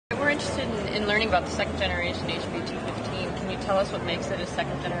interested in learning about the second generation HB215. Can you tell us what makes it a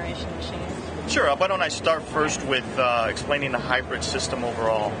second generation machine? Sure. Why don't I start first with explaining the hybrid system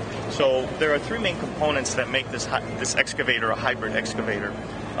overall. So there are three main components that make this excavator a hybrid excavator.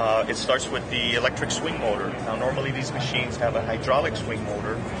 It starts with the electric swing motor. Now normally these machines have a hydraulic swing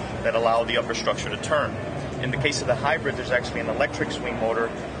motor that allow the upper structure to turn. In the case of the hybrid, there's actually an electric swing motor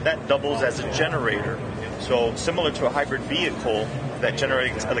that doubles as a generator. So similar to a hybrid vehicle that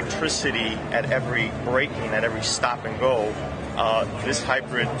generates electricity at every braking, at every stop and go, this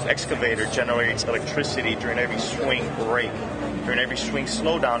hybrid excavator generates electricity during every swing brake. During every swing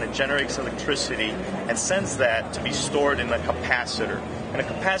slowdown, it generates electricity and sends that to be stored in a capacitor. And a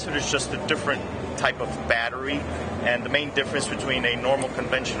capacitor is just a different type of battery, and the main difference between a normal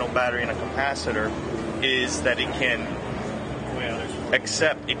conventional battery and a capacitor is that it can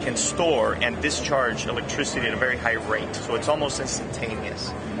it can store and discharge electricity at a very high rate, so it's almost instantaneous.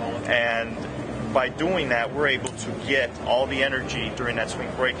 And by doing that, we're able to get all the energy during that swing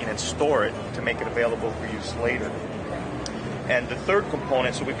braking and store it to make it available for use later. And the third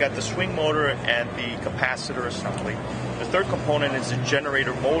component, so we've got the swing motor and the capacitor assembly. The third component is a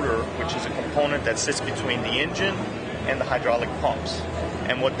generator motor, which is a component that sits between the engine and the hydraulic pumps.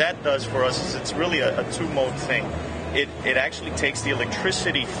 And what that does for us is it's really a two-mode thing. It actually takes the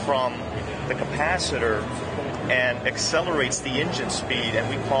electricity from the capacitor and accelerates the engine speed, and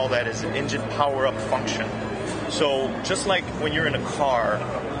we call that as an engine power-up function. So just like when you're in a car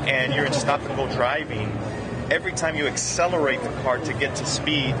and you're in stop-and-go driving, every time you accelerate the car to get to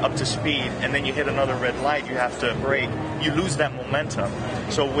speed, up to speed, and then you hit another red light, you have to brake, you lose that momentum.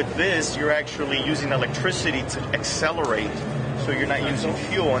 So with this, you're actually using electricity to accelerate, so you're not using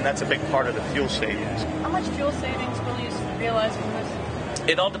fuel, and that's a big part of the fuel savings. How much fuel savings will you realize from this?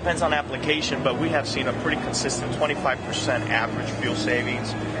 It all depends on application, but we have seen a pretty consistent 25% average fuel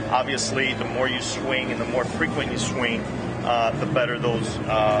savings. Obviously, the more you swing and the more frequent you swing, the better those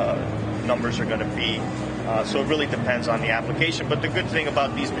numbers are going to be. So it really depends on the application. But the good thing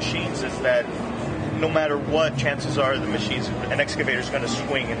about these machines is that no matter what, chances are an excavator is going to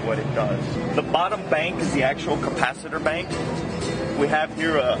swing in what it does. The bottom bank is the actual capacitor bank. We have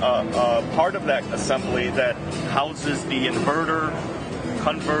here a part of that assembly that houses the inverter,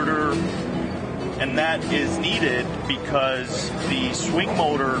 converter, and that is needed because the swing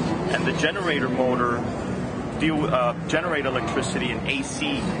motor and the generator motor generate electricity in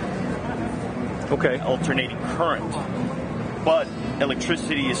AC. Okay. Alternating current. But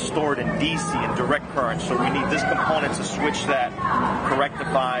electricity is stored in DC, in direct current, so we need this component to switch that, to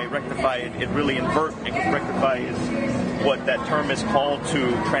rectify it really rectify is what that term is called,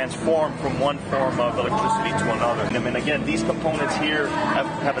 to transform from one form of electricity to another. And again, these components here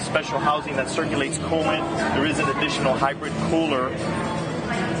have a special housing that circulates coolant. There is an additional hybrid cooler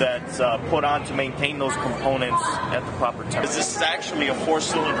that's put on to maintain those components at the proper temperature. This is actually a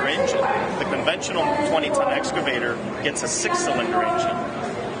 4-cylinder engine. The conventional 20-ton excavator gets a 6-cylinder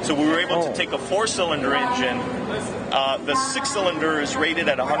engine. So we were able to take a 4-cylinder engine. The 6-cylinder is rated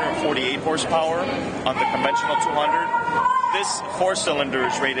at 148 horsepower on the conventional 200. This 4-cylinder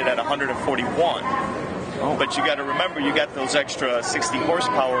is rated at 141. But you got to remember, you got those extra 60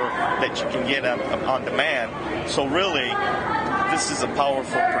 horsepower that you can get on demand. So really, this is a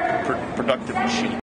powerful, productive machine.